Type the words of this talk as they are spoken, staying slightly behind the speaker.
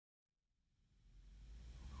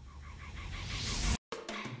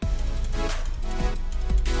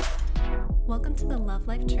Welcome to the Love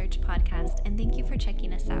Life Church podcast, and thank you for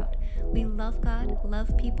checking us out. We love God,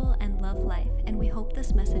 love people, and love life, and we hope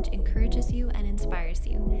this message encourages you and inspires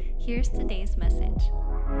you. Here's today's message.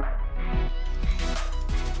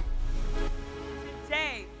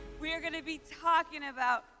 Today, we are going to be talking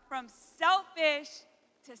about from selfish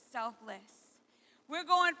to selfless. We're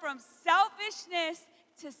going from selfishness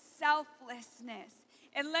to selflessness.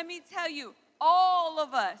 And let me tell you, all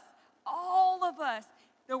of us,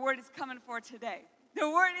 the word is coming for today. The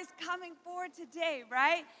word is coming for today,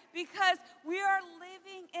 right? Because we are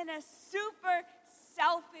living in a super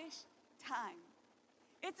selfish time.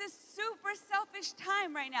 It's a super selfish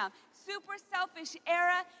time right now. Super selfish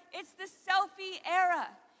era. It's the selfie era.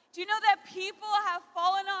 Do you know that people have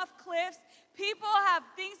fallen off cliffs?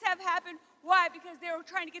 Things have happened. Why? Because they were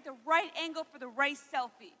trying to get the right angle for the right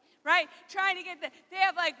selfie. Right? They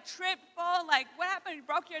have tripped, fallen, what happened? You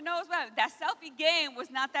broke your nose? What happened? That selfie game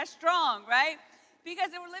was not that strong, right?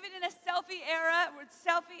 Because they were living in a selfie era where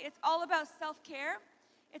it's all about self-care.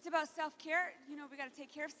 It's about self-care. We got to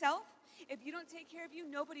take care of self. If you don't take care of you,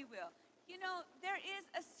 nobody will. There is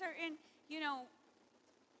a certain,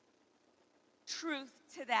 truth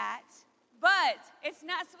to that, but it's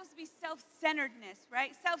not supposed to be self-centeredness,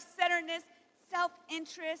 right? Self-centeredness,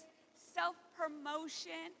 self-interest,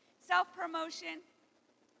 self-promotion,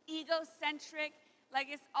 egocentric,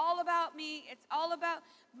 it's all about me, it's all about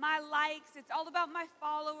my likes, it's all about my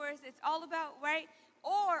followers, it's all about, right?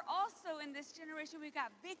 Or also in this generation, we've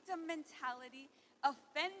got victim mentality,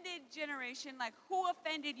 offended generation, who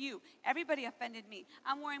offended you? Everybody offended me.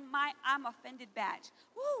 I'm wearing my I'm offended badge.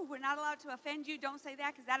 Woo, we're not allowed to offend you. Don't say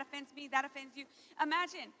that because that offends me, that offends you.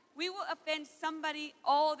 Imagine, we will offend somebody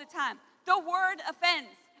all the time. The word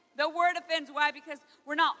offends. The word offends. Why? Because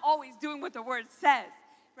we're not always doing what the word says,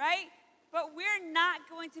 right? But we're not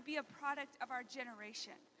going to be a product of our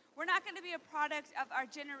generation. We're not going to be a product of our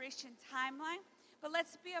generation timeline, but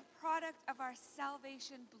let's be a product of our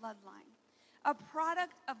salvation bloodline, a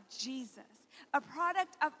product of Jesus, a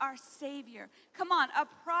product of our Savior. Come on, a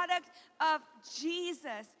product of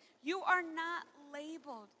Jesus. You are not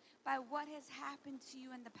labeled by what has happened to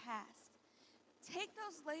you in the past. Take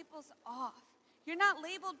those labels off. You're not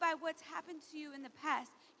labeled by what's happened to you in the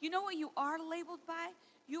past. You know what you are labeled by?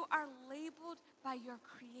 You are labeled by your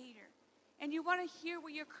Creator. And you want to hear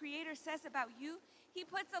what your Creator says about you? He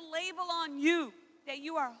puts a label on you that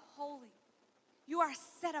you are holy. You are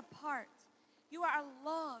set apart. You are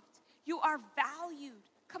loved. You are valued.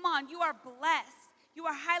 Come on, you are blessed. You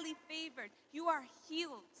are highly favored. You are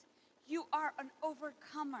healed. You are an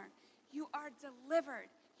overcomer. You are delivered.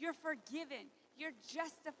 You're forgiven. You're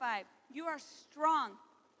justified. You are strong.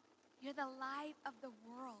 You're the light of the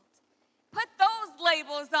world. Put those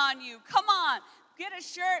labels on you. Come on. Get a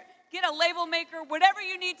shirt, get a label maker, whatever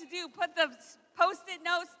you need to do. Put the Post-it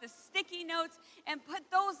notes, the sticky notes, and put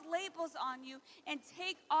those labels on you and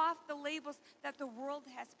take off the labels that the world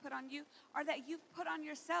has put on you or that you've put on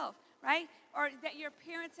yourself, right? Or that your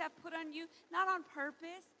parents have put on you, not on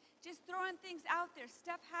purpose. Just throwing things out there.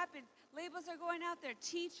 Stuff happens. Labels are going out there.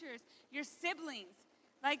 Teachers, your siblings,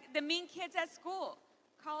 the mean kids at school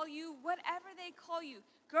call you whatever they call you.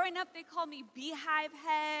 Growing up, they called me beehive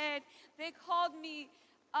head. They called me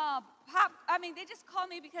they just called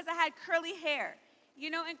me because I had curly hair.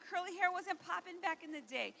 And curly hair wasn't popping back in the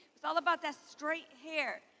day. It was all about that straight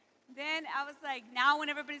hair. Then I was like, now when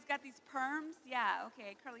everybody's got these perms, yeah,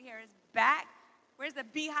 okay, curly hair is back. Where's the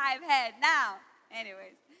beehive head now?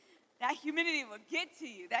 Anyways. That humidity will get to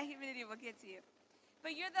you.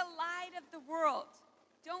 But you're the light of the world.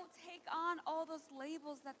 Don't take on all those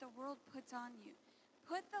labels that the world puts on you.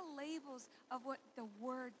 Put the labels of what the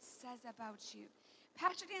Word says about you.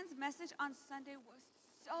 Pastor Dan's message on Sunday was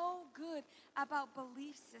so good about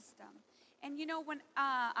belief system. And when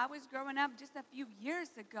I was growing up just a few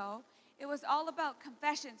years ago, it was all about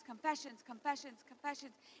confessions.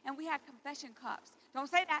 And we had confession cups. Don't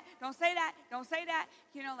say that.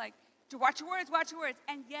 To watch your words.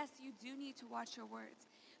 And yes, you do need to watch your words.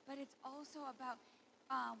 But it's also about,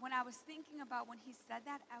 when I was thinking about when he said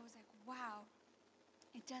that, I was like, wow,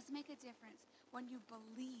 it does make a difference when you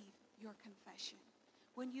believe your confession.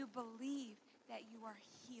 When you believe that you are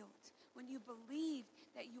healed. When you believe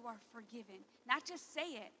that you are forgiven. Not just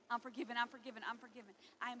say it, I'm forgiven. I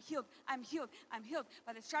am healed.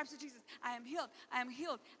 By the stripes of Jesus, I am healed. But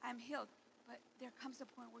there comes a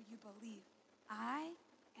point where you believe, I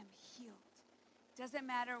am healed. Doesn't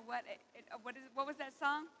matter what was that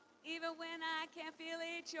song? Even when I can't feel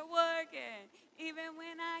it, you're working. Even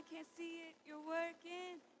when I can't see it, you're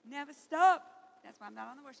working. Never stop. That's why I'm not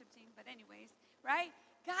on the worship team. But anyways, right?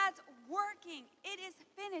 God's working. It is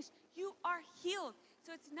finished. You are healed.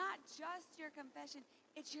 So it's not just your confession,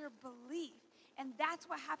 it's your belief. And that's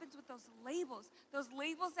what happens with those labels. Those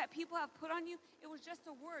labels that people have put on you, it was just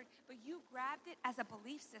a word, but you grabbed it as a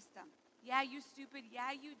belief system. Yeah, you stupid.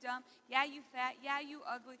 Yeah, you dumb. Yeah, you fat. Yeah, you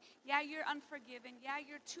ugly. Yeah, you're unforgiving. Yeah,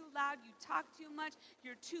 you're too loud. You talk too much.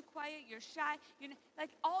 You're too quiet. You're shy.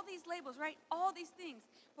 Like all these labels, right? All these things.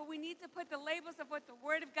 But we need to put the labels of what the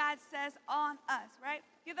Word of God says on us, right?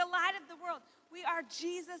 You're the light of the world. We are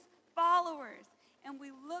Jesus followers. And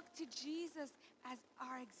we look to Jesus as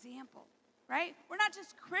our example, right? We're not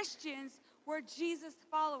just Christians. We're Jesus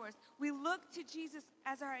followers. We look to Jesus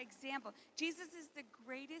as our example. Jesus is the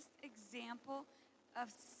greatest example of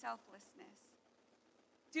selflessness.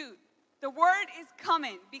 Dude, the word is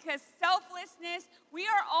coming because selflessness, we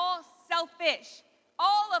are all selfish.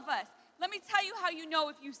 All of us. Let me tell you how you know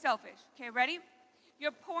if you're selfish. Okay, ready?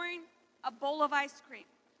 You're pouring a bowl of ice cream.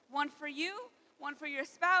 One for you, one for your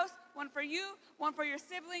spouse, one for you, one for your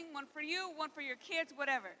sibling, one for you, one for your kids,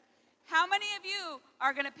 whatever. How many of you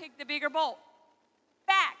are going to pick the bigger bowl?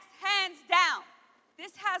 Facts, hands down.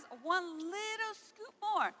 This has one little scoop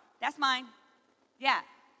more. That's mine. Yeah.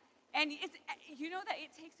 And you know that it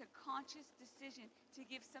takes a conscious decision to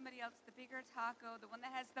give somebody else the bigger taco, the one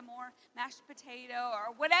that has the more mashed potato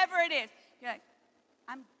or whatever it is. You're like,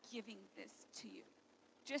 I'm giving this to you.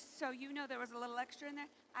 Just so you know there was a little extra in there,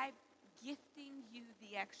 I'm gifting you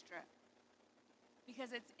the extra.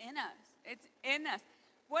 Because it's in us. It's in us.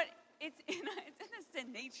 It's in us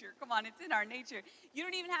in nature. Come on, it's in our nature. You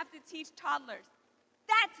don't even have to teach toddlers.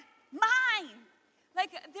 That's mine.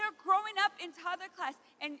 Like they're growing up in toddler class,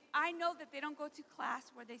 and I know that they don't go to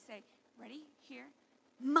class where they say, ready, here,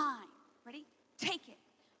 mine. Ready, take it,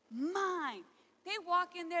 mine. They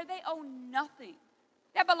walk in there, they own nothing.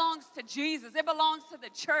 That belongs to Jesus. It belongs to the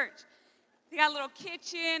church. They got a little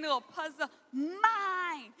kitchen, a little puzzle.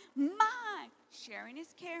 Mine. Sharing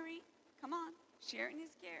is caring. Come on. Sharing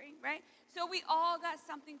is caring, right? So we all got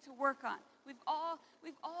something to work on. We've all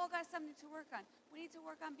got something to work on. We need to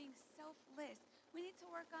work on being selfless. We need to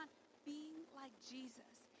work on being like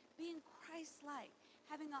Jesus, being Christ-like,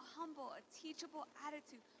 having a humble, a teachable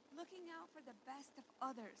attitude, looking out for the best of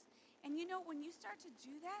others. And you know, when you start to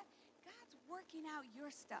do that, God's working out your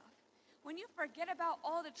stuff. When you forget about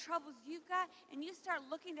all the troubles you've got and you start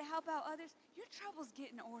looking to help out others, your troubles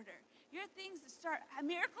get in order. Your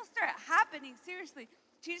miracles start happening, seriously.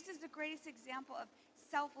 Jesus is the greatest example of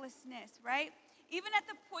selflessness, right? Even at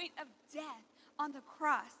the point of death on the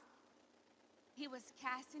cross, he was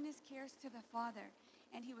casting his cares to the Father,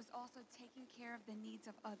 and he was also taking care of the needs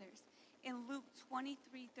of others. In Luke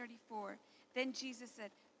 23:34, then Jesus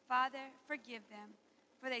said, Father, forgive them,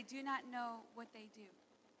 for they do not know what they do.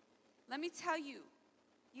 Let me tell you,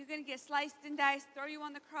 you're going to get sliced and diced, throw you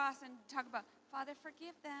on the cross, and talk about, Father,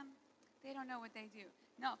 forgive them. They don't know what they do.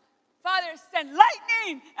 No. Father, send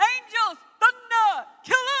lightning, angels, thunder,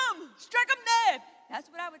 kill them, strike them dead. That's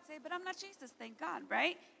what I would say, but I'm not Jesus, thank God,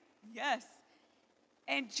 right? Yes.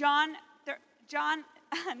 And John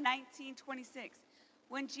 19:26,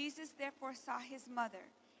 when Jesus therefore saw his mother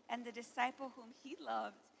and the disciple whom he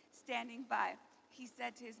loved standing by, he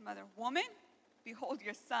said to his mother, Woman, behold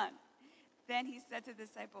your son. Then he said to the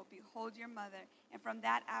disciple, Behold your mother. And from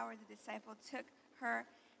that hour the disciple took her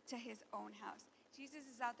to his own house. Jesus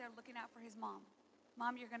is out there looking out for his mom.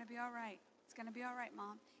 Mom, you're going to be all right. It's going to be all right,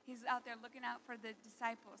 Mom. He's out there looking out for the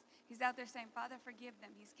disciples. He's out there saying, Father, forgive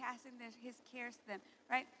them. He's casting his cares to them,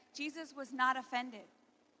 right? Jesus was not offended.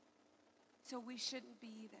 So we shouldn't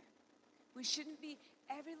be either. We shouldn't be,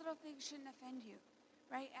 every little thing shouldn't offend you,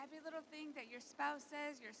 right? Every little thing that your spouse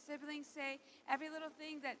says, your siblings say, every little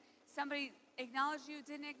thing that somebody acknowledged you,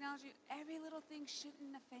 didn't acknowledge you, every little thing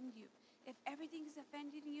shouldn't offend you. If everything is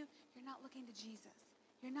offending you, you're not looking to Jesus.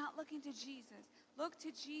 You're not looking to Jesus. Look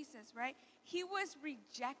to Jesus, right? He was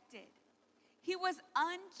rejected. He was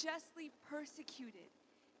unjustly persecuted.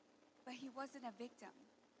 But he wasn't a victim.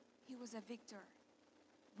 He was a victor.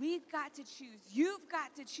 We've got to choose. You've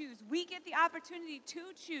got to choose. We get the opportunity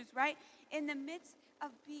to choose, right? In the midst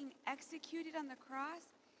of being executed on the cross,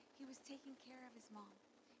 he was taking care of his mom.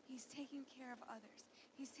 He's taking care of others.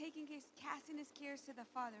 He's casting his cares to the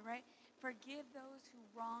Father, right? Forgive those who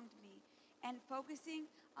wronged me, and focusing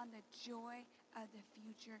on the joy of the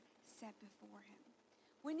future set before him.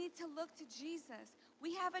 We need to look to Jesus.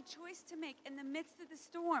 We have a choice to make in the midst of the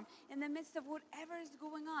storm, in the midst of whatever is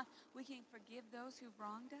going on. We can forgive those who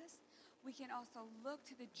wronged us. We can also look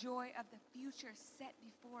to the joy of the future set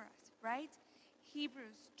before us, right?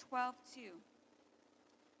 Hebrews 12:2.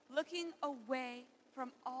 Looking away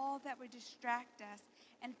from all that would distract us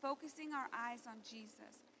and focusing our eyes on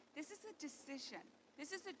Jesus. This is a decision.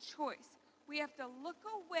 This is a choice. We have to look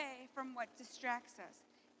away from what distracts us.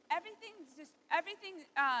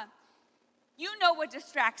 You know what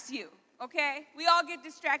distracts you, okay? We all get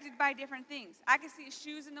distracted by different things. I can see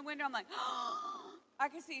shoes in the window. I'm like,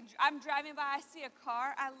 I'm driving by, I see a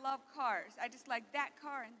car. I love cars. I just like that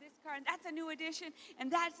car and this car, and that's a new addition,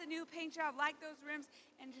 and that's a new paint job. Like those rims,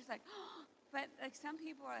 and just like, but like some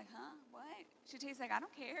people are like, huh, what? Shantae's like, I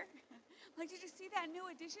don't care. Like, did you see that new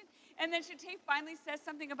addition? And then Shantay finally says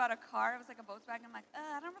something about a car. It was like a Volkswagen. I'm like,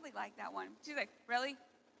 I don't really like that one. She's like, really?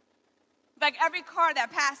 Like every car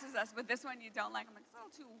that passes us, but this one you don't like. I'm like,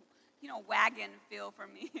 it's a little too, wagon feel for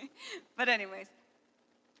me. But anyways,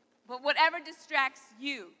 but whatever distracts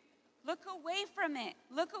you, look away from it.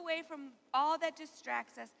 Look away from all that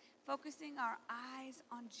distracts us, focusing our eyes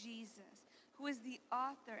on Jesus, who is the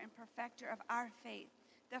author and perfecter of our faith,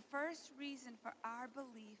 the first reason for our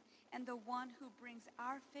belief, and the one who brings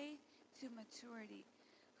our faith to maturity,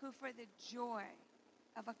 who for the joy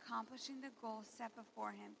of accomplishing the goal set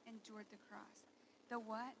before him endured the cross. The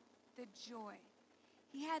what? The joy.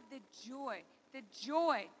 He had the joy. The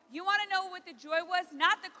joy. You want to know what the joy was?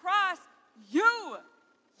 Not the cross. You.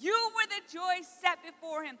 You were the joy set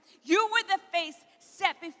before him. You were the face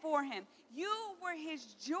set before him. You were his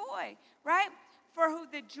joy, right? For who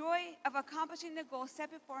the joy of accomplishing the goal set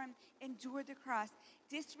before him endured the cross,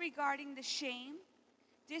 disregarding the shame,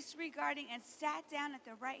 and sat down at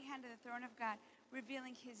the right hand of the throne of God,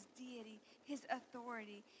 revealing his deity, his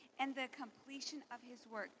authority, and the completion of his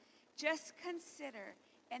work. Just consider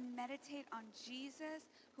and meditate on Jesus,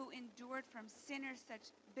 who endured from sinners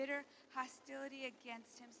such bitter hostility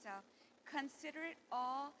against himself. Consider it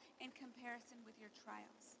all in comparison with your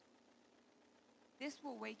trials. This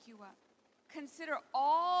will wake you up. Consider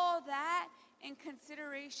all that in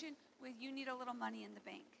consideration with you need a little money in the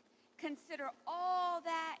bank. Consider all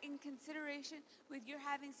that in consideration with you're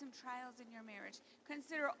having some trials in your marriage.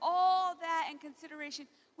 Consider all that in consideration.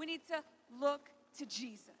 We need to look to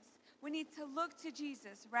Jesus. We need to look to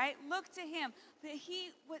Jesus, right? Look to him.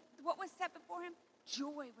 What was set before him?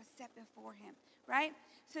 Joy was set before him, right?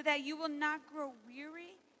 So that you will not grow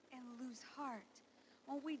weary and lose heart.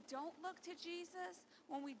 When we don't look to Jesus,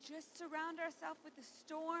 when we just surround ourselves with the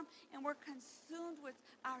storm and we're consumed with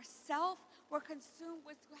ourself, we're consumed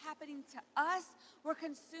with what's happening to us, we're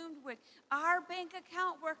consumed with our bank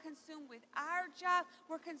account, we're consumed with our job,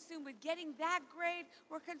 we're consumed with getting that grade,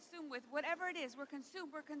 we're consumed with whatever it is, we're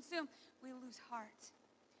consumed, we lose heart.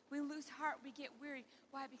 We lose heart, we get weary.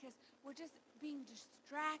 Why? Because we're just being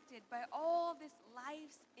distracted by all this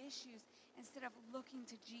life's issues instead of looking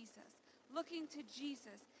to Jesus. Looking to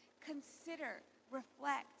Jesus, consider,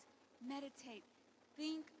 reflect, meditate,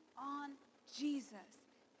 think on Jesus.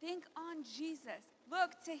 Think on Jesus.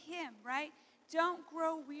 Look to him, right? Don't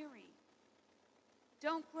grow weary.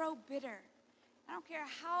 Don't grow bitter. I don't care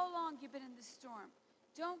how long you've been in the storm.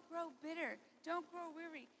 Don't grow bitter. Don't grow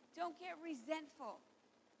weary. Don't get resentful.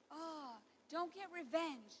 Don't get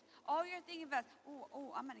revenge. All you're thinking about,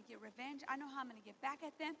 I'm going to get revenge. I know how I'm going to get back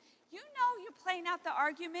at them. You know you're playing out the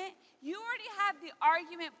argument. You already have the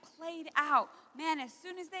argument played out. Man, as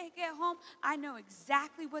soon as they get home, I know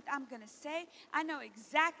exactly what I'm going to say. I know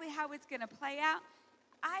exactly how it's going to play out.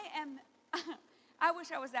 I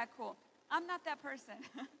wish I was that cool. I'm not that person.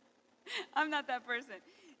 I'm not that person.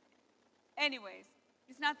 Anyways.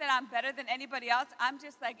 It's not that I'm better than anybody else. I'm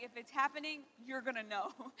just like, if it's happening, you're going to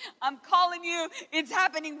know. I'm calling you. It's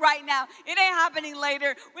happening right now. It ain't happening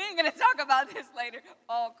later. We ain't going to talk about this later.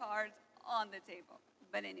 All cards on the table.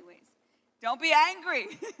 But anyways, don't be angry.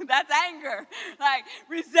 That's anger. Like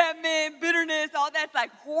resentment, bitterness, all that's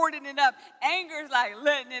like hoarding it up. Anger is like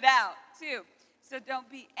letting it out too. So don't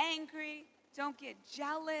be angry. Don't get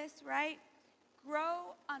jealous, right?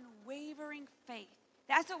 Grow unwavering faith.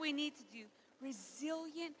 That's what we need to do.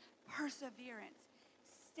 Resilient perseverance,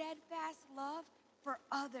 steadfast love for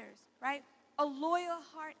others, right? A loyal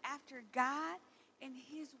heart after God and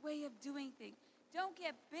his way of doing things. Don't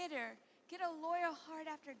get bitter. Get a loyal heart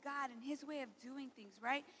after God and his way of doing things,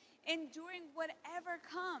 right? Enduring whatever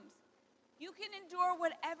comes. You can endure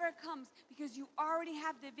whatever comes because you already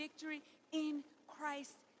have the victory in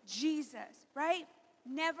Christ Jesus, right?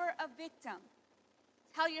 Never a victim.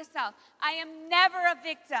 Tell yourself, I am never a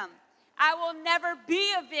victim. I will never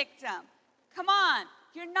be a victim. Come on.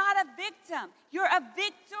 You're not a victim. You're a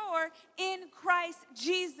victor in Christ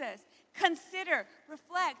Jesus. Consider,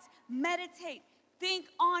 reflect, meditate. Think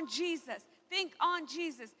on Jesus. Think on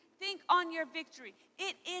Jesus. Think on your victory.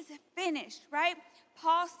 It is finished, right?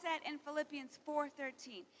 Paul said in Philippians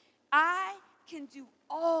 4:13, I can do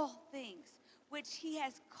all things, which he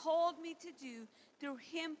has called me to do through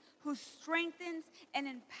him who strengthens and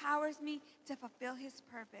empowers me to fulfill his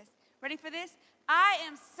purpose. Ready for this? I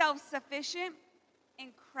am self-sufficient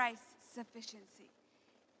in Christ's sufficiency.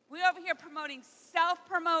 We over here promoting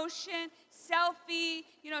self-promotion, selfie,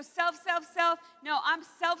 self. No, I'm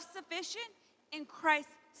self-sufficient in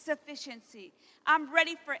Christ's sufficiency. I'm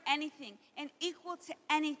ready for anything and equal to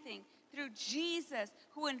anything through Jesus,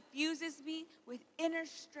 who infuses me with inner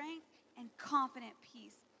strength and confident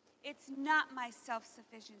peace. It's not my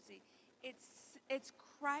self-sufficiency. It's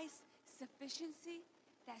Christ's sufficiency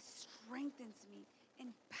that strengthens me,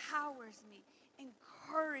 empowers me,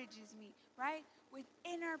 encourages me, right? With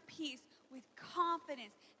inner peace, with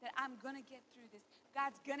confidence that I'm going to get through this.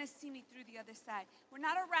 God's going to see me through the other side. We're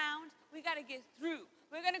not around. We got to get through.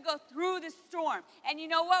 We're going to go through the storm. And you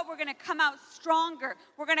know what? We're going to come out stronger.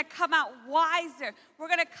 We're going to come out wiser. We're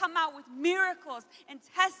going to come out with miracles and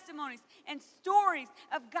testimonies and stories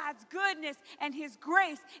of God's goodness and his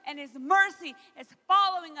grace and his mercy is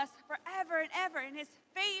following us forever and ever, in his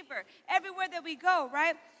favor everywhere that we go,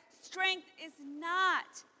 right? Strength is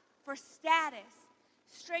not for status.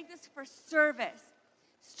 Strength is for service.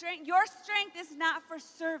 Your strength is not for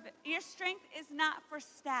service. Your strength is not for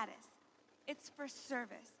status. It's for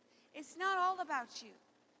service. It's not all about you.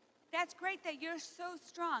 That's great that you're so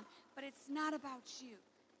strong, but it's not about you.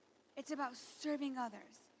 It's about serving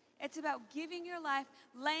others. It's about giving your life,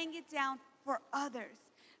 laying it down for others.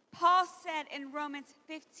 Paul said in Romans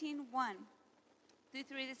 15:1-3,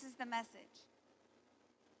 this is the message.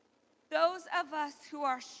 Those of us who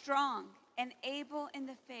are strong and able in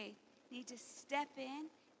the faith need to step in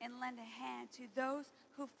and lend a hand to those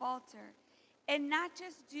who falter, and not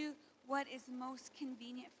just do what is most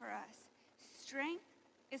convenient for us. Strength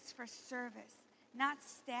is for service, not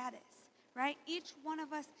status, right? Each one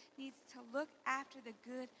of us needs to look after the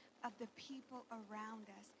good of the people around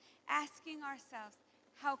us, asking ourselves,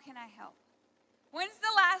 how can I help? When's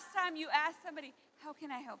the last time you asked somebody, how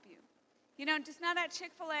can I help you? Just not at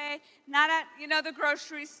Chick-fil-A, not at, the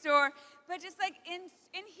grocery store, but just like in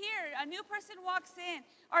here, a new person walks in,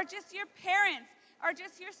 or just your parents, or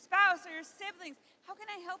just your spouse, or your siblings. How can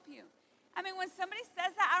I help you? I mean, when somebody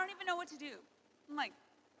says that, I don't even know what to do. I'm like,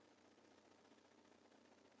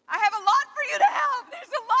 I have a lot for you to help. There's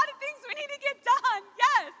a lot of things we need to get done.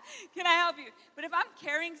 Yes. Can I help you? But if I'm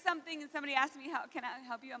carrying something and somebody asks me, how can I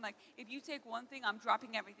help you? I'm like, if you take one thing, I'm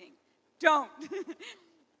dropping everything. Don't.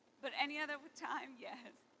 But any other time, yes.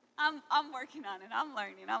 I'm working on it. I'm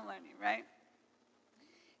learning, right?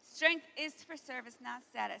 Strength is for service, not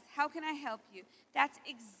status. How can I help you? That's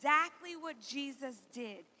exactly what Jesus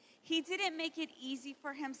did. He didn't make it easy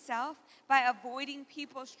for himself by avoiding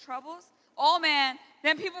people's troubles. Oh man,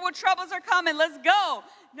 then people with troubles are coming. Let's go.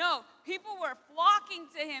 No, people were flocking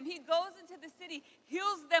to him. He goes into the city,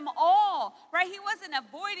 heals them all, right? He wasn't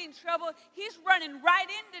avoiding trouble. He's running right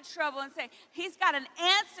into trouble and saying, he's got an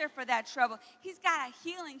answer for that trouble. He's got a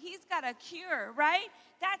healing. He's got a cure, right?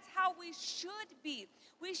 That's how we should be.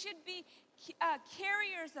 We should be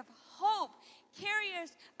carriers of hope,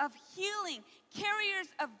 carriers of healing, carriers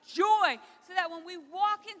of joy, so that when we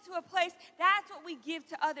walk into a place, that's what we give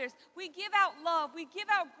to others. We give out love, we give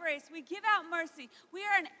out grace, we give out mercy. We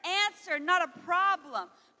are an answer, not a problem.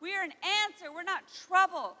 We are an answer, we're not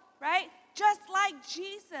trouble, right? Just like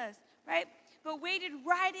Jesus, right? But waded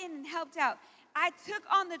right in and helped out. I took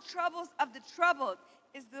on the troubles of the troubled,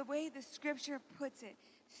 is the way the scripture puts it.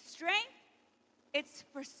 Strength, it's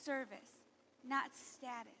for service, not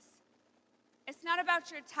status. It's not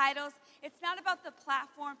about your titles. It's not about the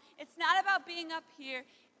platform. It's not about being up here.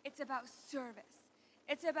 It's about service.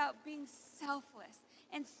 It's about being selfless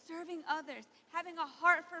and serving others, having a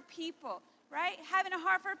heart for people, right? Having a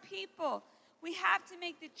heart for people. We have to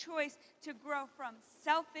make the choice to grow from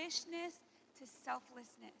selfishness to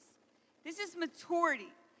selflessness. This is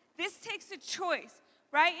maturity. This takes a choice,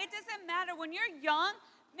 right? It doesn't matter. When you're young,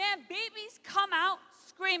 man, babies come out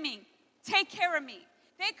screaming, take care of me.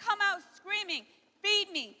 They come out screaming,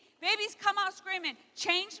 feed me. Babies come out screaming,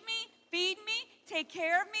 change me, feed me, take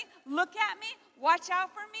care of me, look at me, watch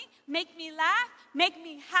out for me, make me laugh, make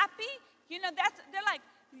me happy. They're like,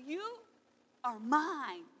 you are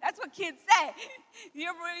mine. That's what kids say.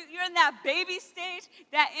 You're in that baby stage,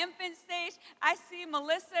 that infant stage. I see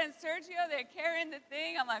Melissa and Sergio, they're carrying the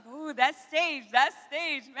thing. I'm like, ooh, that stage,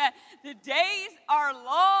 man. The days are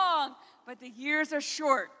long, but the years are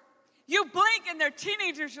short. You blink and they're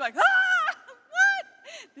teenagers, you're like, what?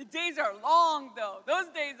 The days are long, though. Those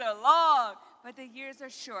days are long, but the years are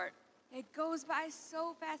short. It goes by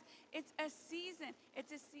so fast. It's a season.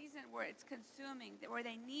 It's a season where it's consuming, where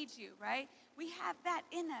they need you, right? We have that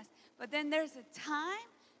in us. But then there's a time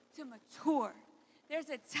to mature. There's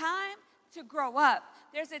a time to grow up.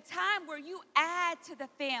 There's a time where you add to the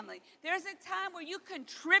family. There's a time where you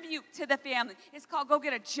contribute to the family. It's called go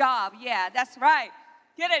get a job. Yeah, that's right.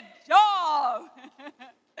 Get a job.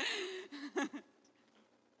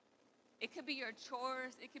 It could be your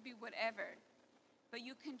chores. It could be whatever. But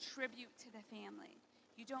you contribute to the family.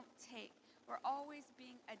 You don't take. We're always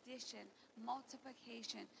being addition,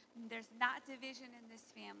 multiplication. There's not division in this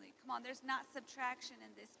family. Come on, there's not subtraction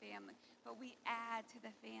in this family. But we add to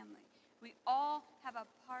the family. We all have a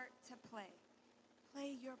part to play.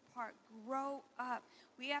 Play your part. Grow up.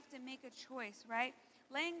 We have to make a choice, right?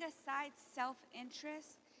 Laying aside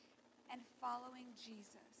self-interest and following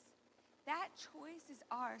Jesus. That choice is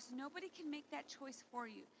ours. Nobody can make that choice for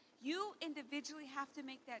you. You individually have to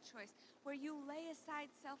make that choice where you lay aside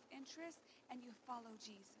self-interest and you follow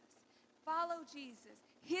Jesus. Follow Jesus,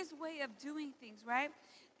 his way of doing things, right?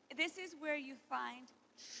 This is where you find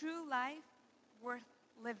true life worth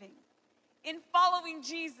living. In following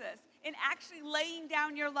Jesus, in actually laying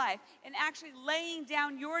down your life, in actually laying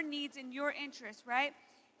down your needs and your interests, right?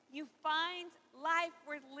 You find life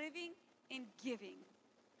worth living in giving.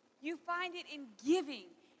 You find it in giving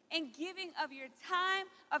of your time,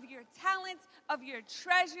 of your talents, of your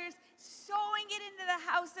treasures, sowing it into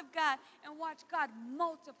the house of God, and watch God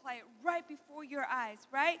multiply it right before your eyes,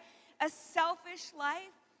 right? A selfish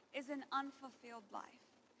life is an unfulfilled life.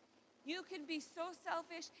 You can be so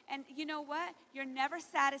selfish, and you know what? You're never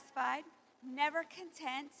satisfied, never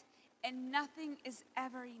content, and nothing is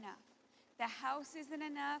ever enough. The house isn't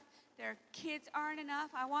enough. Their kids aren't enough.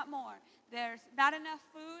 I want more. There's not enough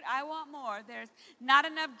food. I want more. There's not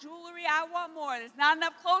enough jewelry. I want more. There's not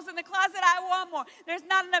enough clothes in the closet. I want more. There's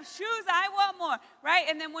not enough shoes. I want more, right?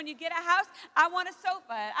 And then when you get a house, I want a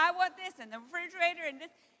sofa. I want this and the refrigerator and this.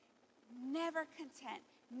 Never content.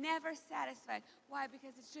 Never satisfied. Why?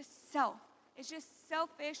 Because it's just self. It's just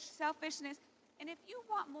selfishness. And if you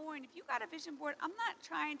want more and if you got a vision board, I'm not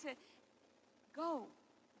trying to go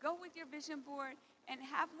with your vision board and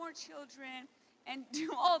have more children and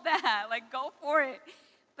do all that. Like, go for it.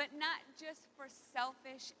 But not just for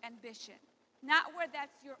selfish ambition. Not where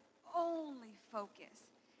that's your only focus.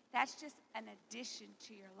 That's just an addition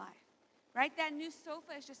to your life. Right? That new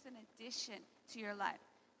sofa is just an addition to your life.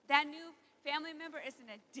 That new family member is an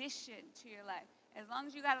addition to your life. As long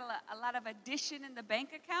as you got a lot of addition in the bank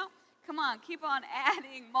account, come on, keep on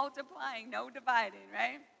adding, multiplying, no dividing,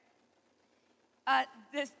 right?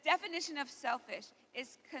 This definition of selfish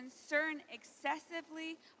is concern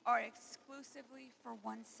excessively or exclusively for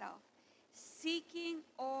oneself, seeking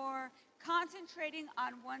or concentrating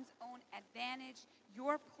on one's own advantage,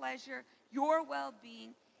 your pleasure, your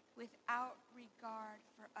well-being, without regard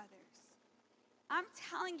for others. I'm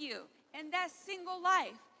telling you, in that single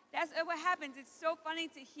life, that's what happens. It's so funny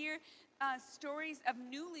to hear stories of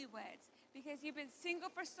newlyweds. Because you've been single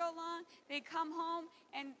for so long, they come home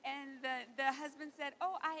and the husband said,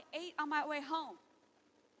 "Oh, I ate on my way home."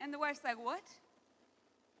 And the wife's like, "What?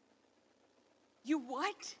 You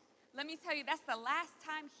what?" Let me tell you, that's the last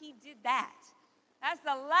time he did that. That's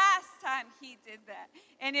the last time he did that.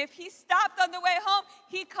 And if he stopped on the way home,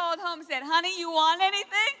 he called home and said, "Honey, you want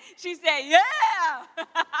anything?" She said, "Yeah."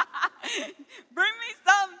 Bring me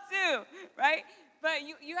some too, right? But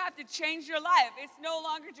you have to change your life. It's no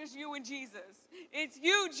longer just you and Jesus. It's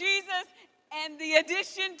you, Jesus, and the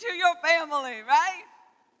addition to your family, right?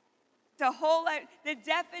 The whole life. The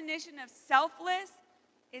definition of selfless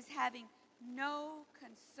is having no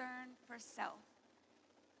concern for self.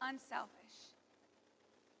 Unselfish.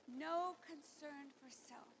 No concern for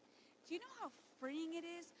self. Do you know how freeing it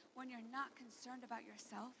is when you're not concerned about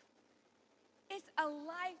yourself? It's a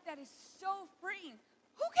life that is so freeing.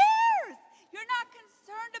 Who cares? You're not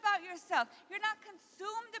concerned about yourself. You're not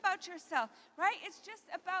consumed about yourself, right? It's just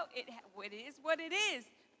about it. It is what it is,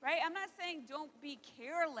 right? I'm not saying don't be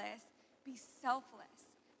careless. Be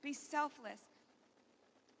selfless. Be selfless.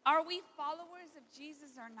 Are we followers of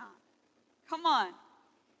Jesus or not? Come on.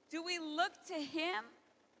 Do we look to him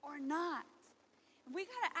or not? We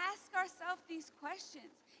got to ask ourselves these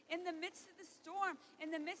questions. In the midst of the storm,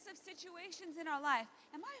 in the midst of situations in our life,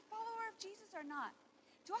 am I a follower of Jesus or not?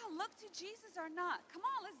 Do I look to Jesus or not? Come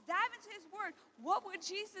on, let's dive into his word. What would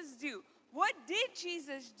Jesus do? What did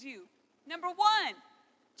Jesus do? Number one,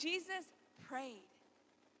 Jesus prayed.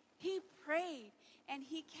 He prayed and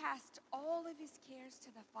he cast all of his cares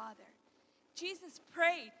to the Father. Jesus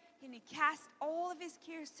prayed and he cast all of his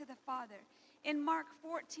cares to the Father. In Mark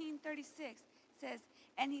 14:36 says,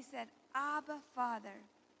 and he said, Abba, Father,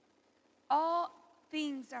 all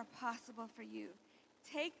things are possible for you.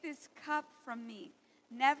 Take this cup from me.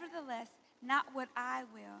 Nevertheless, not what I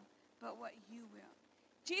will, but what you will.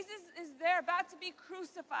 Jesus is there about to be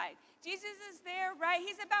crucified. Jesus is there, right?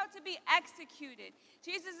 He's about to be executed.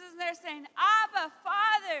 Jesus is there saying, Abba,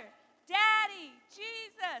 Father, Daddy,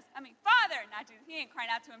 Jesus. I mean, Father, not Jesus. He ain't crying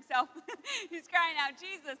out to himself. He's crying out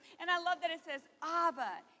Jesus. And I love that it says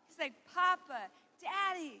Abba. He's like, Papa,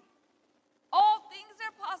 Daddy. All things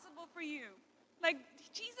are possible for you. Like,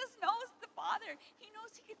 Jesus knows the Father. He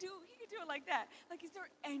knows he could do it like that. Like, is there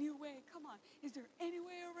any way? Come on. Is there any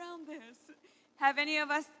way around this? Have any of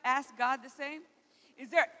us asked God the same? Is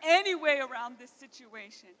there any way around this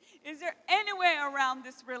situation? Is there any way around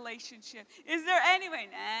this relationship? Is there any way?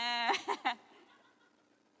 Nah.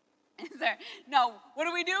 Is there? No. What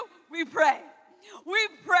do? We pray. We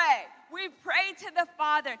pray. We pray to the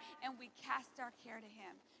Father, and we cast our care to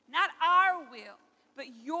him. Not our will, but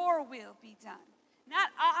your will be done. Not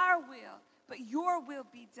our will, but your will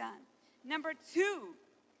be done. Number 2,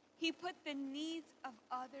 he put the needs of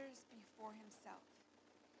others before himself.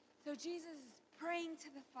 So Jesus is praying to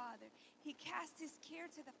the Father. He casts his care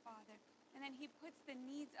to the Father, and then he puts the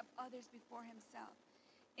needs of others before himself.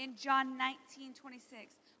 In John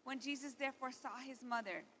 19:26, when Jesus therefore saw his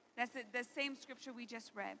mother, that's the same scripture we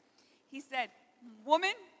just read, he said,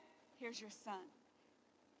 Woman, here's your son.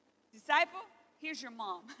 Disciple, here's your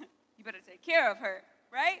mom. You better take care of her,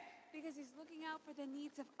 right? Because he's looking out for the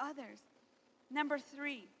needs of others. Number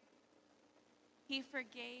 3, he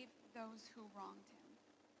forgave those who wronged him.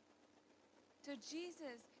 So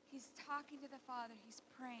Jesus, he's talking to the Father. He's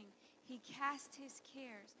praying. He casts his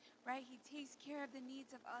cares, right? He takes care of the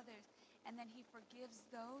needs of others. And then he forgives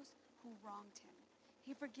those who wronged him.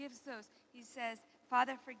 He forgives those. He says,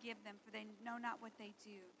 Father, forgive them, for they know not what they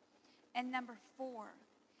do. And number 4,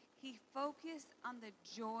 he focused on the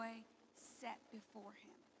joy set before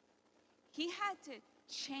him. He had to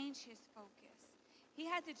change his focus. He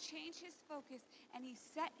had to change his focus, and he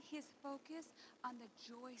set his focus on the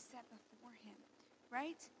joy set before him,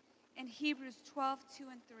 right? In Hebrews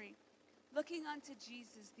 12:2-3, looking unto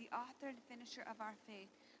Jesus, the author and finisher of our faith,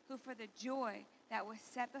 who for the joy that was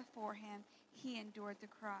set before him, he endured the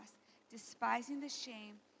cross, despising the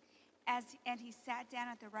shame, and he sat down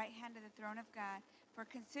at the right hand of the throne of God. For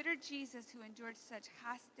consider Jesus, who endured such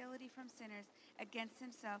hostility from sinners against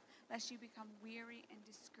himself, lest you become weary and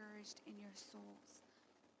discouraged in your souls.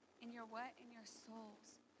 In your what? In your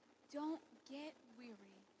souls. Don't get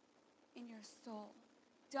weary in your soul.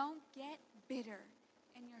 Don't get bitter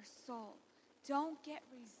in your soul. Don't get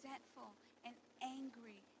resentful and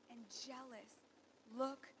angry and jealous.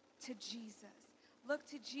 Look to Jesus. Look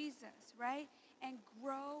to Jesus, right? And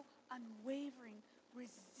grow unwavering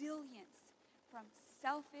resilience from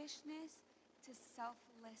selfishness to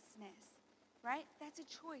selflessness, right? That's a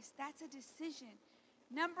choice. That's a decision.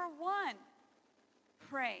 Number 1,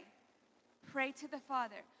 pray. Pray to the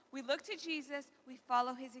Father. We look to Jesus. We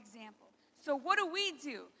follow his example. So what do we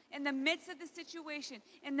do in the midst of the situation,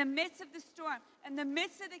 in the midst of the storm, in the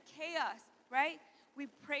midst of the chaos, right? We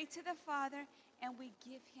pray to the Father, and we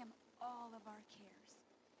give him all of our cares.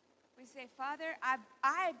 We say, Father,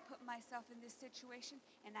 I put myself in this situation,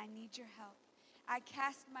 and I need your help. I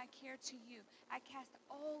cast my care to you. I cast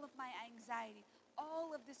all of my anxiety,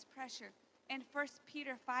 all of this pressure. In 1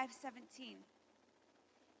 Peter 5:17,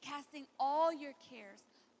 casting all your cares,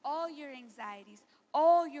 all your anxieties,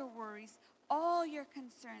 all your worries, all your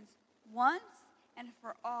concerns, once and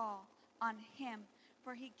for all on him,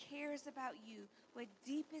 for he cares about you with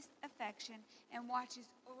deepest affection and watches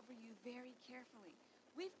over you very carefully.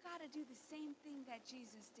 We've got to do the same thing that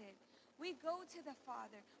Jesus did. We go to the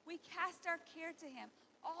Father. We cast our care to him.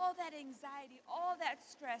 All that anxiety, all that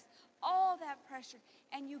stress, all that pressure.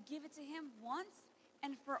 And you give it to him once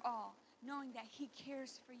and for all, knowing that he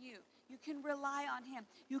cares for you. You can rely on him.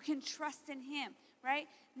 You can trust in him, right?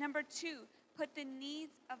 Number 2, put the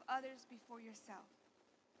needs of others before yourself.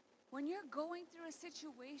 When you're going through a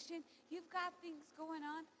situation, you've got things going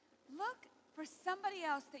on, look for somebody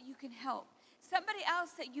else that you can help. Somebody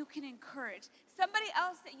else that you can encourage. Somebody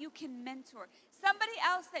else that you can mentor. Somebody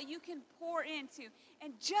else that you can pour into.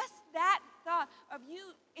 And just that thought of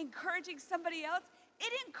you encouraging somebody else,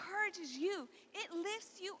 it encourages you. It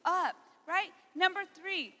lifts you up, right? Number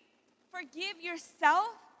 3, forgive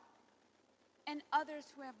yourself and others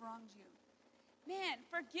who have wronged you. Man,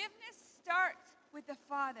 forgiveness starts with the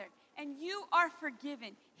Father, and you are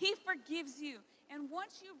forgiven. He forgives you. And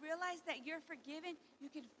once you realize that you're forgiven, you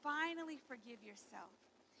can finally forgive yourself.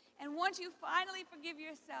 And once you finally forgive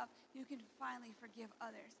yourself, you can finally forgive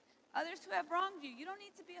others. others who have wronged you. You don't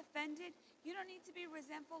need to be offended. You don't need to be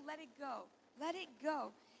resentful. Let it go. Let it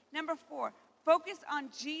go. Number 4, focus on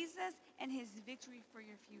Jesus and his victory for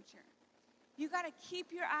your future. You got to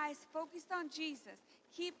keep your eyes focused on Jesus.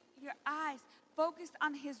 Keep your eyes focused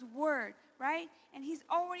on his word, right? And he's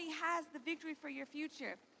already has the victory for your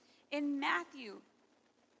future. In Matthew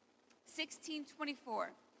 16:24,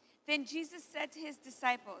 then Jesus said to his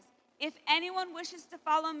disciples, if anyone wishes to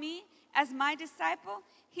follow me as my disciple,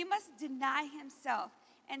 he must deny himself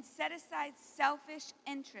and set aside selfish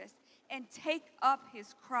interests and take up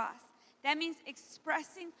his cross. That means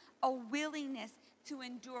expressing a willingness to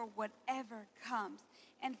endure whatever comes.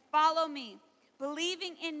 And follow me,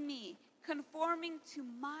 believing in me, conforming to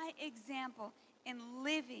my example in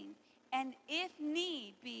living, and if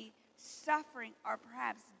need be, suffering or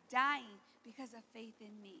perhaps dying because of faith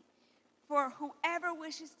in me. For whoever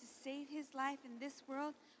wishes to save his life in this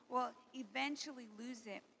world will eventually lose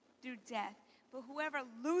it through death. But whoever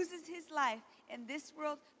loses his life in this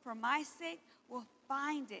world for my sake will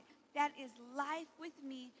find it. That is life with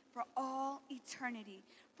me for all eternity.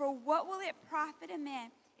 For what will it profit a man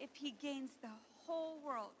if he gains the whole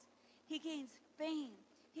world? He gains fame.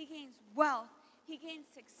 He gains wealth. He gains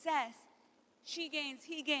success. He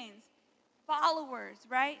gains followers,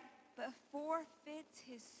 right? But forfeits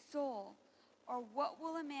his soul. Or what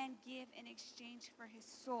will a man give in exchange for his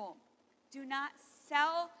soul? Do not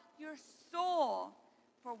sell your soul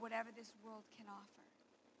for whatever this world can offer,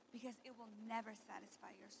 because it will never satisfy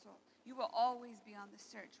your soul. You will always be on the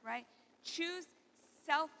search, right? Choose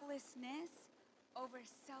selflessness over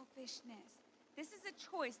selfishness. This is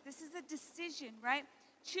a choice. This is a decision, right?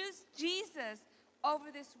 Choose Jesus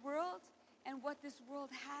over this world and what this world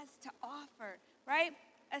has to offer, right?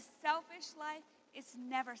 A selfish life is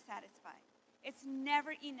never satisfied. It's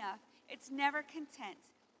never enough. It's never content.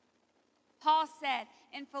 Paul said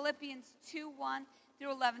in Philippians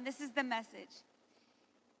 2:1-11, this is the message.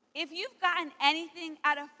 If you've gotten anything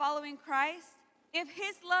out of following Christ, if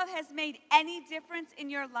his love has made any difference in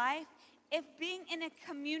your life, if being in a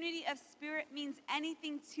community of spirit means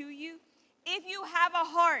anything to you, if you have a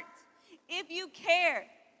heart, if you care,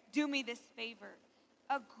 do me this favor.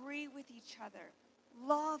 Agree with each other.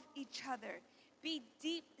 Love each other. Be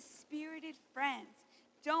deep-spirited friends.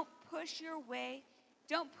 Don't push your way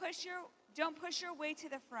to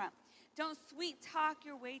the front. Don't sweet talk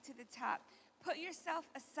your way to the top. Put yourself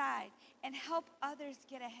aside and help others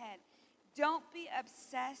get ahead. Don't be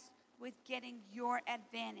obsessed with getting your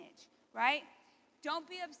advantage, right? Don't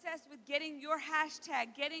be obsessed with getting your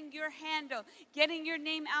hashtag, getting your handle, getting your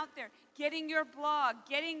name out there, getting your blog,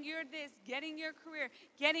 getting your this, getting your career,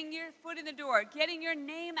 getting your foot in the door, getting your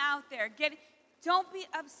name out there. Don't be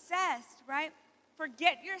obsessed, right?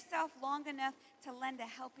 Forget yourself long enough to lend a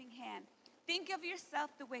helping hand. Think of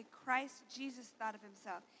yourself the way Christ Jesus thought of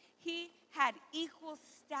himself. He had equal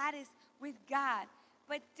status with God,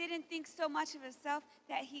 but didn't think so much of himself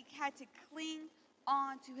that he had to cling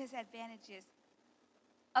on to his advantages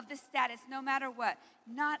of the status no matter what.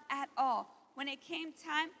 Not at all. When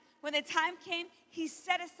the time came, he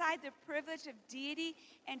set aside the privilege of deity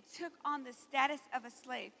and took on the status of a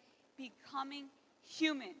slave, becoming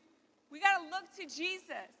human. We got to look to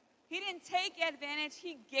Jesus. He didn't take advantage.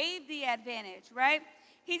 He gave the advantage, right?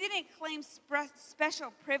 He didn't claim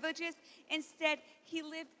special privileges. Instead, he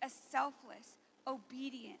lived a selfless,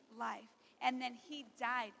 obedient life. And then he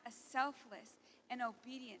died a selfless and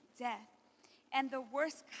obedient death. And the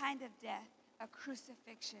worst kind of death, a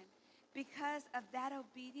crucifixion. Because of that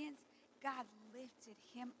obedience, God lifted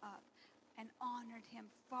him up and honored him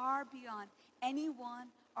far beyond anyone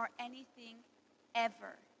or anything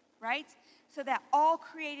ever, right? So that all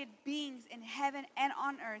created beings in heaven and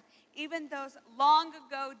on earth, even those long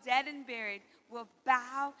ago dead and buried, will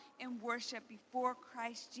bow and worship before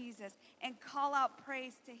Christ Jesus and call out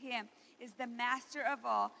praise to him is the master of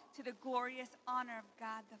all, to the glorious honor of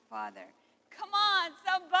God the Father. Come on,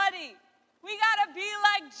 somebody. We got to be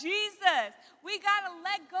like Jesus. We got to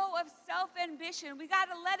let go of self-ambition. We got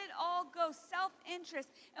to let it all go, self-interest.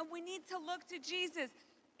 And we need to look to Jesus.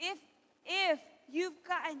 If you've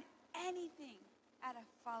gotten anything out of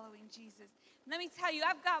following Jesus, let me tell you,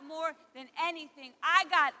 I've got more than anything. I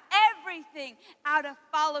got everything out of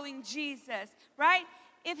following Jesus, right?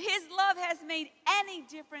 If his love has made any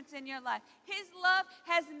difference in your life, his love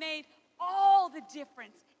has made all the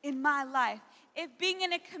difference in my life. If being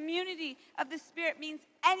in a community of the Spirit means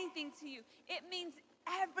anything to you, it means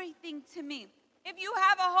everything to me. If you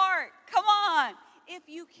have a heart, come on. If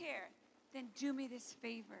you care, then do me this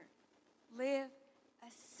favor. Live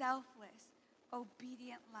a selfless,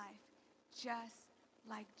 obedient life just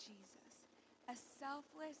like Jesus. A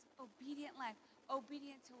selfless, obedient life.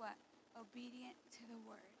 Obedient to what? Obedient to the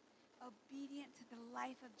word. Obedient to the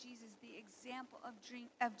life of Jesus, the example of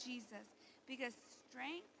Jesus. Because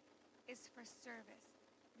strength is for service,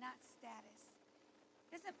 not status.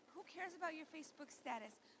 Who cares about your Facebook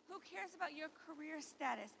status? Who cares about your career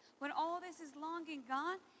status? When all this is long and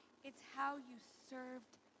gone, it's how you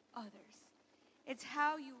served others. It's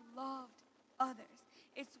how you loved others.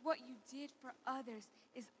 It's what you did for others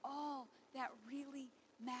is all that really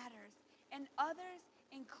matters. And others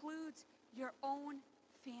includes your own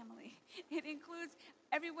family. It includes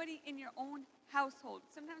everybody in your own household.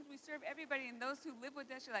 Sometimes we serve everybody, and those who live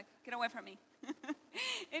with us, you're like, get away from me.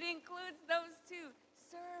 It includes those too.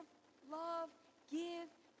 Serve, love, give.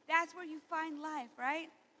 That's where you find life,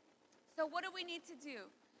 right? So what do we need to do?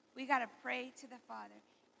 We got to pray to the Father,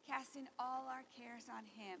 casting all our cares on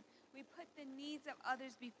him. We put the needs of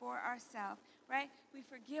others before ourselves, right? We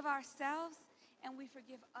forgive ourselves, and we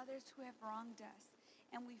forgive others who have wronged us.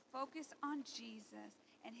 And we focus on Jesus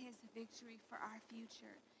and his victory for our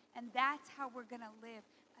future. And that's how we're going to live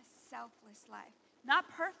a selfless life. Not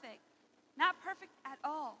perfect at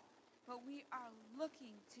all, but we are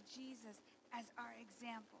looking to Jesus as our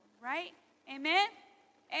example, right? Amen?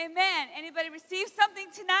 Amen. Anybody receive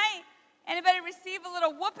something tonight? Anybody receive a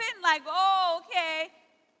little whooping? Like, oh, okay,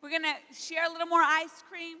 we're going to share a little more ice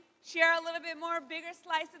cream, share a little bit more, bigger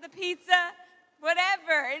slice of the pizza,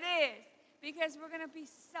 whatever it is. Because we're going to be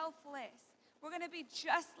selfless. We're going to be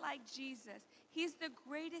just like Jesus. He's the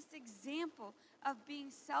greatest example of being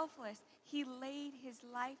selfless. He laid his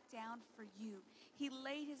life down for you. He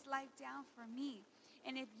laid his life down for me.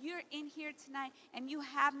 And if you're in here tonight and you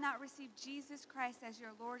have not received Jesus Christ as your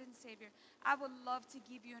Lord and Savior, I would love to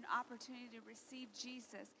give you an opportunity to receive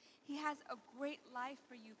Jesus. He has a great life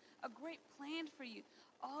for you, a great plan for you.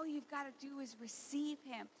 All you've got to do is receive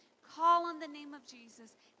him. Call on the name of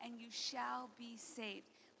Jesus, and you shall be saved.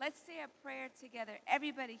 Let's say a prayer together.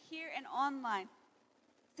 Everybody here and online.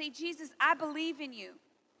 Say, Jesus, I believe in you.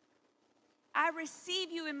 I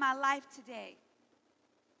receive you in my life today.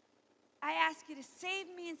 I ask you to save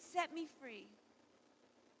me and set me free.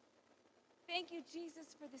 Thank you,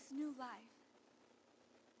 Jesus, for this new life.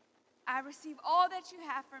 I receive all that you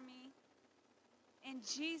have for me. In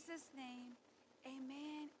Jesus' name,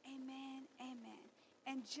 amen, amen, amen.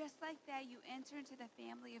 And just like that, you enter into the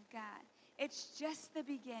family of God. It's just the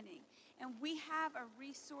beginning. And we have a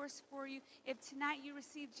resource for you. If tonight you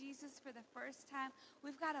receive Jesus for the first time,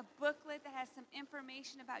 we've got a booklet that has some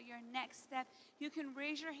information about your next step. You can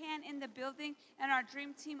raise your hand in the building, and our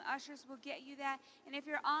Dream Team ushers will get you that. And if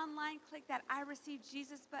you're online, click that I Receive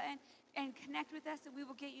Jesus button and connect with us, and we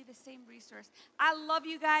will get you the same resource. I love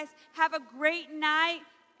you guys. Have a great night.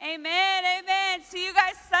 Amen, amen. See you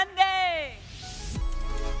guys Sunday.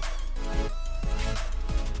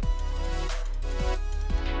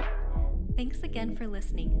 Thanks again for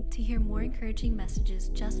listening. To hear more encouraging messages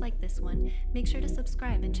just like this one, make sure to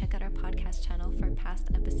subscribe and check out our podcast channel for past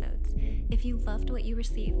episodes. If you loved what you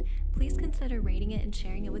received, please consider rating it and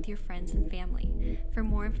sharing it with your friends and family. For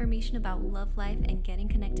more information about Love Life and getting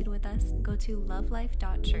connected with us, go to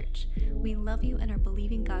lovelife.church. We love you and are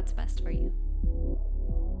believing God's best for you.